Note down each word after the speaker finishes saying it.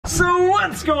So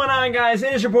what's going on, guys?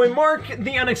 It is your boy Mark,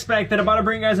 the Unexpected, about to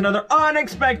bring you guys another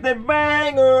unexpected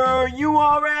banger. You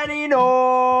already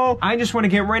know. I just want to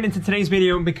get right into today's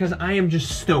video because I am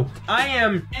just stoked. I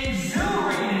am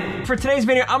exhilarated. For today's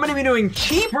video, I'm going to be doing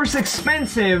cheap versus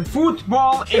expensive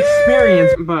football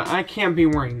experience, but I can't be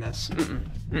wearing this.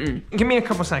 Give me a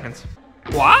couple seconds.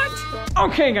 What?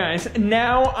 Okay, guys,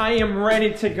 now I am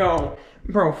ready to go.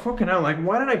 Bro, fucking hell, like,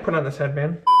 why did I put on this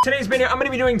headband? Today's video, I'm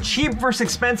gonna be doing cheap versus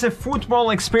expensive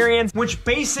football experience, which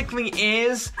basically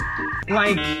is,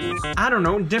 like, I don't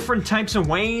know, different types of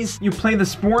ways you play the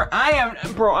sport.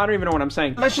 Bro, I don't even know what I'm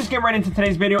saying. Let's just get right into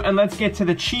today's video and let's get to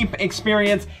the cheap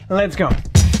experience. Let's go.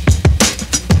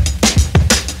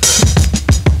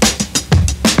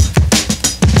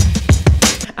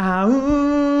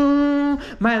 Ooh,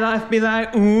 my life be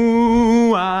like,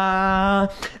 ooh, ah,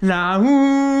 la,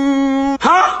 ooh.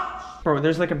 Huh? Bro,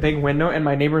 there's like a big window and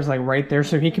my neighbor's like right there,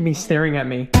 so he can be staring at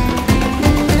me.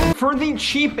 For the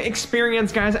cheap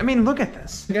experience, guys, I mean, look at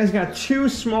this. You guys got two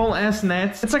small ass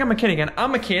nets. It's like I'm a kid again.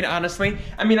 I'm a kid, honestly.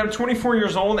 I mean, I'm 24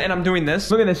 years old and I'm doing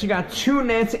this. Look at this. You got two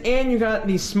nets and you got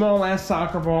the small ass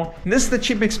soccer ball. This is the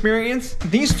cheap experience.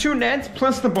 These two nets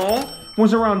plus the ball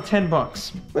was around 10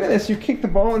 bucks. Look at this. You kick the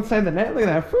ball inside the net. Look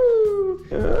at that. Ooh.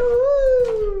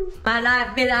 My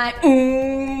life be like,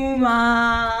 ooh,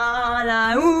 my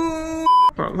life, ooh.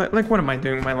 Bro, like, what am I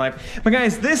doing with my life? But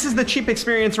guys, this is the cheap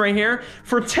experience right here.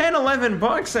 For 10, 11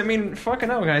 bucks, I mean, fucking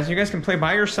hell, guys. You guys can play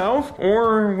by yourself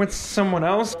or with someone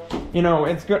else. You know,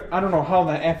 it's good. I don't know how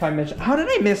the F I mentioned. How did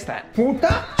I miss that?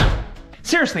 Puta?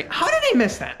 Seriously, how did I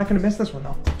miss that? I'm not gonna miss this one,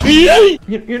 though.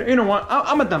 You know what?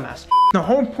 I'm a dumbass. The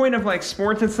whole point of like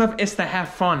sports and stuff is to have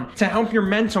fun, to help your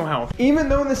mental health. Even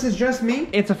though this is just me,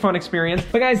 it's a fun experience.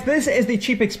 But guys, this is the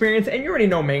cheap experience, and you already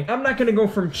know me. I'm not gonna go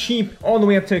from cheap all the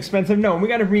way up to expensive. No, we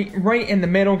gotta be right in the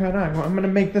middle. God, I'm gonna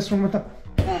make this one with a...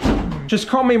 Just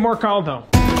call me Mark Aldo.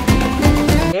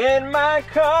 In my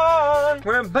car,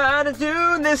 we're about to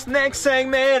do this next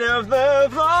segment of the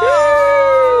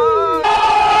vlog.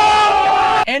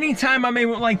 Anytime I'm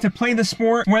able like to play the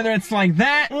sport, whether it's like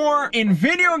that or in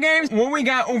video games, what we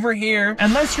got over here,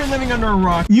 unless you're living under a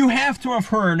rock, you have to have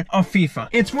heard of FIFA.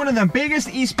 It's one of the biggest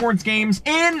esports games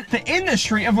in the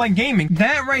industry of like gaming.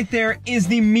 That right there is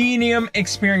the medium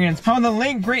experience. How the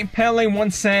late great Pele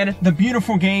once said, the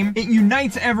beautiful game, it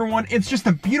unites everyone. It's just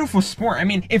a beautiful sport. I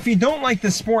mean, if you don't like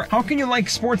the sport, how can you like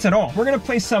sports at all? We're gonna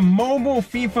play some mobile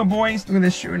FIFA, boys. Look at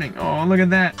this shooting. Oh, look at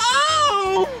that.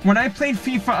 When I played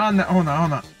FIFA on the... Hold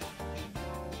on.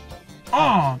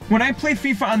 Oh, when I played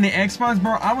FIFA on the Xbox,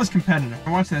 bro, I was competitive.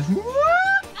 Watch this.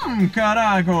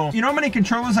 Carajo. You know how many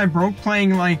controllers I broke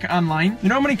playing, like, online? You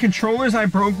know how many controllers I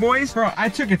broke, boys? Bro, I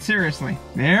took it seriously.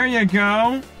 There you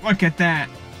go. Look at that.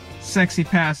 Sexy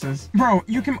passes. Bro,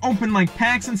 you can open, like,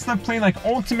 packs and stuff, play, like,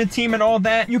 Ultimate Team and all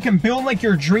that. You can build, like,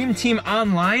 your dream team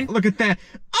online. Look at that.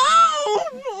 Oh,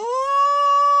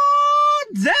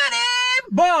 daddy!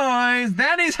 Boys,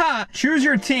 that is hot. Choose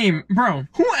your team. Bro,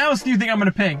 who else do you think I'm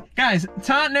gonna pick? Guys,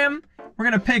 Tottenham, we're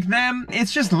gonna pick them.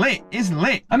 It's just lit. It's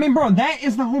lit. I mean, bro, that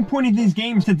is the whole point of these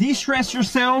games, to de-stress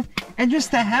yourself and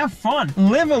just to have fun.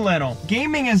 Live a little.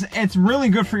 Gaming it's really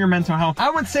good for your mental health. I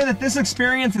would say that this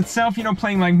experience itself, you know,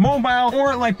 playing like mobile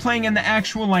or like playing in the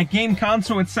actual like game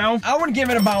console itself, I would give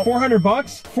it about 400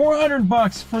 bucks. 400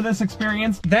 bucks for this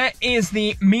experience. That is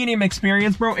the medium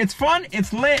experience, bro. It's fun.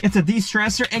 It's lit. It's a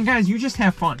de-stressor. And guys, you just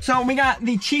have fun. So we got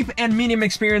the cheap and medium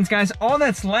experience, guys. All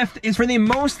that's left is for the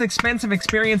most expensive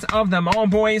experience of them all,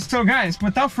 boys. So guys,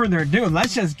 without further ado,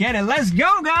 let's just get it. Let's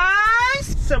go,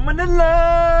 guys. Someone to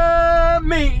love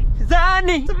me, 'cause I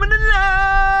need someone to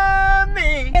love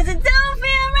me. 'Cause it don't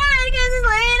feel right, 'cause it's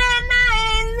late at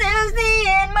night, and Thursday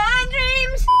in my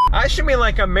dreams. I should be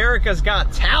like America's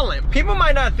Got Talent. People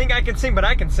might not think I can sing, but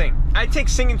I can sing. I take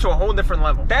singing to a whole different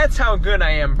level. That's how good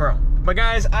I am, bro. But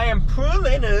guys, I am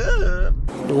pulling up.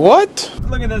 What?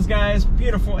 Look at this, guys.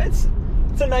 Beautiful. It's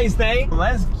a nice day.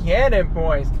 Let's get it,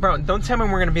 boys. Bro, don't tell me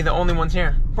we're gonna be the only ones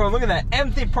here. Bro, look at that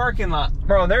empty parking lot.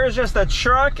 Bro, there's just a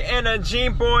truck and a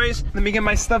Jeep, boys. Let me get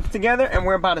my stuff together and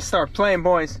we're about to start playing,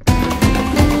 boys.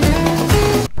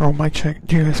 Bro, mic check.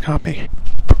 Do you guys copy?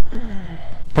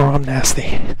 Bro, I'm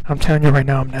nasty. I'm telling you right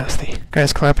now, I'm nasty.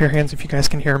 Guys, clap your hands if you guys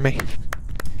can hear me.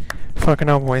 Fucking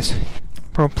hell, boys.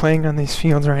 Bro, playing on these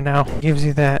fields right now gives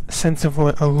you that sense of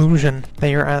illusion that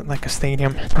you're at like a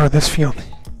stadium. Bro, this field.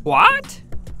 What?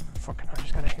 Fucking,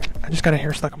 I just got a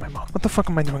hair stuck in my mouth. What the fuck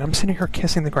am I doing? I'm sitting here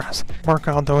kissing the grass. Mark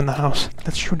Aldo in the house.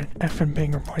 Let's shoot an effing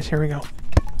banger, boys. Here we go.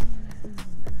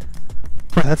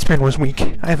 Bro, that spin was weak.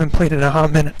 I haven't played it in a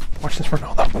hot minute. Watch this,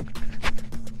 Ronaldo.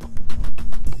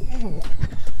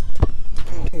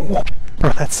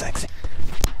 Bro, that's sexy.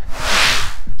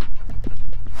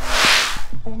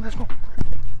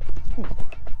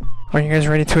 Are you guys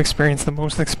ready to experience the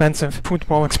most expensive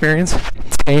football experience?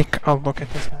 Take a look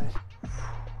at this, guys.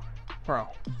 Bro.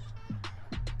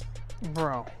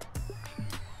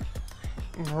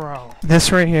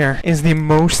 This right here is the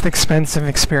most expensive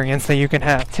experience that you can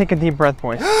have. Take a deep breath,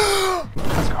 boys.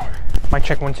 Let's go. Mic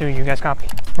check 1, 2. You guys copy?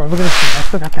 Bro, look at this thing. I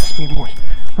still got that speed, boys.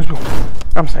 Let's go.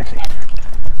 I'm sexy.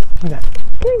 Look at that.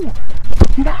 Ooh.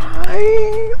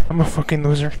 Nice. I'm a fucking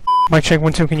loser. Mic check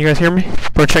 1, 2. Can you guys hear me?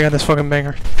 Bro, check out this fucking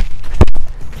banger.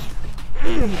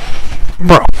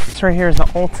 Bro, this right here is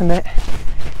the ultimate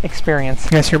experience.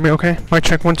 You guys hear me okay? Mic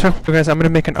check 1, 2. So guys, I'm gonna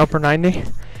make an upper 90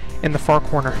 in the far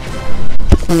corner.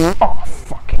 Oh,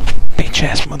 fucking bitch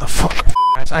ass motherfucker.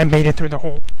 Guys, I made it through the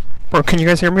hole. Bro, can you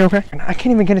guys hear me okay? I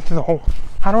can't even get it through the hole.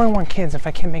 How do I want kids if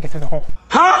I can't make it through the hole?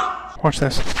 Huh? Watch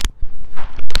this.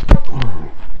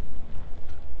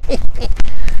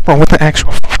 Bro, what the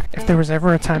actual fuck? If there was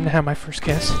ever a time to have my first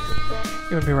kiss,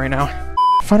 it would be right now.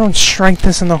 If I don't strike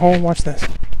this in the hole, watch this.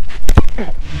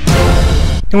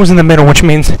 It was in the middle, which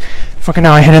means fucking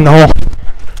now I hit in the hole.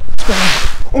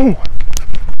 Ooh.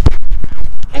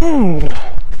 Ooh.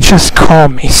 Just call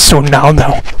me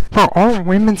Sonaldo. Bro, aren't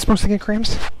women supposed to get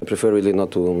cramps? I prefer really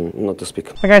not to speak.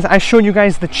 But guys, I showed you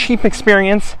guys the cheap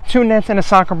experience. 2 nets and a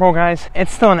soccer ball, guys.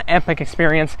 It's still an epic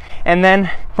experience. And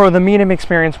then, bro, the medium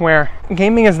experience where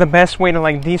gaming is the best way to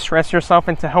like de-stress yourself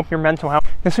and to help your mental health.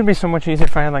 This would be so much easier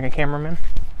if I had like a cameraman.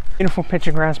 Beautiful pitch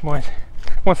of grass, boys.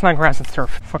 Well, it's not grass, it's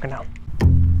turf. Fucking hell.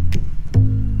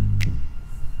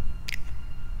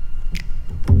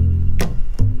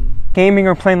 Gaming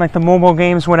or playing like the mobile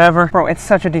games, whatever. Bro, it's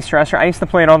such a de-stressor. I used to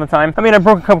play it all the time. I mean, I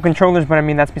broke a couple controllers, but I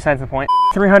mean, that's besides the point.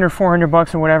 300, 400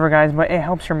 bucks or whatever, guys, but it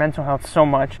helps your mental health so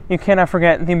much. You cannot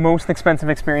forget the most expensive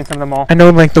experience of them all. I know,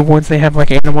 like, the woods, they have,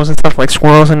 like, animals and stuff, like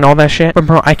squirrels and all that shit, but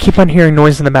bro, I keep on hearing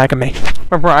noise in the back of me.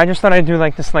 But bro, I just thought I'd do,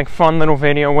 like, this, like, fun little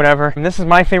video, whatever. And this is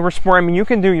my favorite sport. I mean, you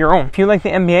can do your own. If you like the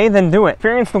NBA, then do it.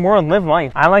 Experience the world, live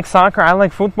life. I like soccer, I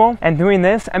like football, and doing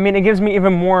this, I mean, it gives me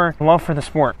even more love for the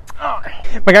sport.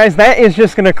 But guys, that is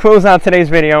just gonna close out today's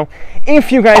video.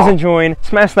 If you guys enjoyed,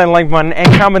 smash that like button and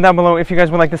comment down below if you guys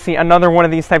would like to see another one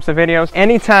of these types of videos.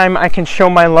 Anytime I can show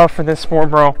my love for this sport,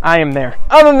 bro, I am there.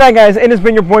 Other than that, guys, it has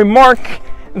been your boy Mark,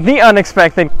 the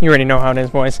unexpected. You already know how it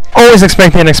is, boys. Always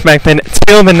expect the unexpected.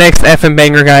 Till the next effing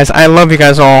banger, guys. I love you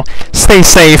guys all. Stay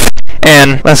safe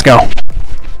and let's go.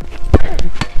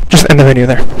 Just end the video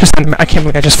there. Just end, I can't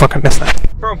believe I just fucking missed that.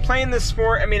 Bro, playing this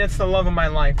sport, I mean, it's the love of my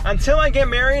life. Until I get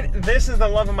married, this is the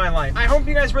love of my life. I hope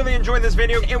you guys really enjoyed this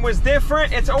video. It was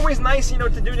different. It's always nice, you know,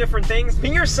 to do different things. Be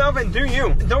yourself and do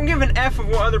you. Don't give an F of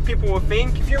what other people will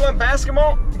think. If you love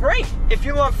basketball, great. If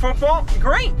you love football,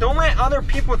 great. Don't let other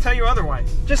people tell you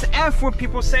otherwise. Just F what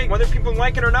people say. Whether people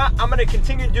like it or not, I'm gonna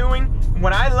continue doing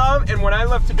what I love and what I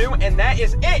love to do, and that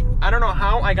is it. I don't know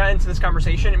how I got into this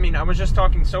conversation. I mean, I was just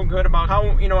talking so good about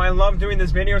how, you know, I love doing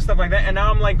this video and stuff like that, and now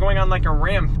I'm like going on like a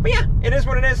rant. But yeah, it is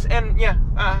what it is, and yeah,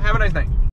 have a nice day.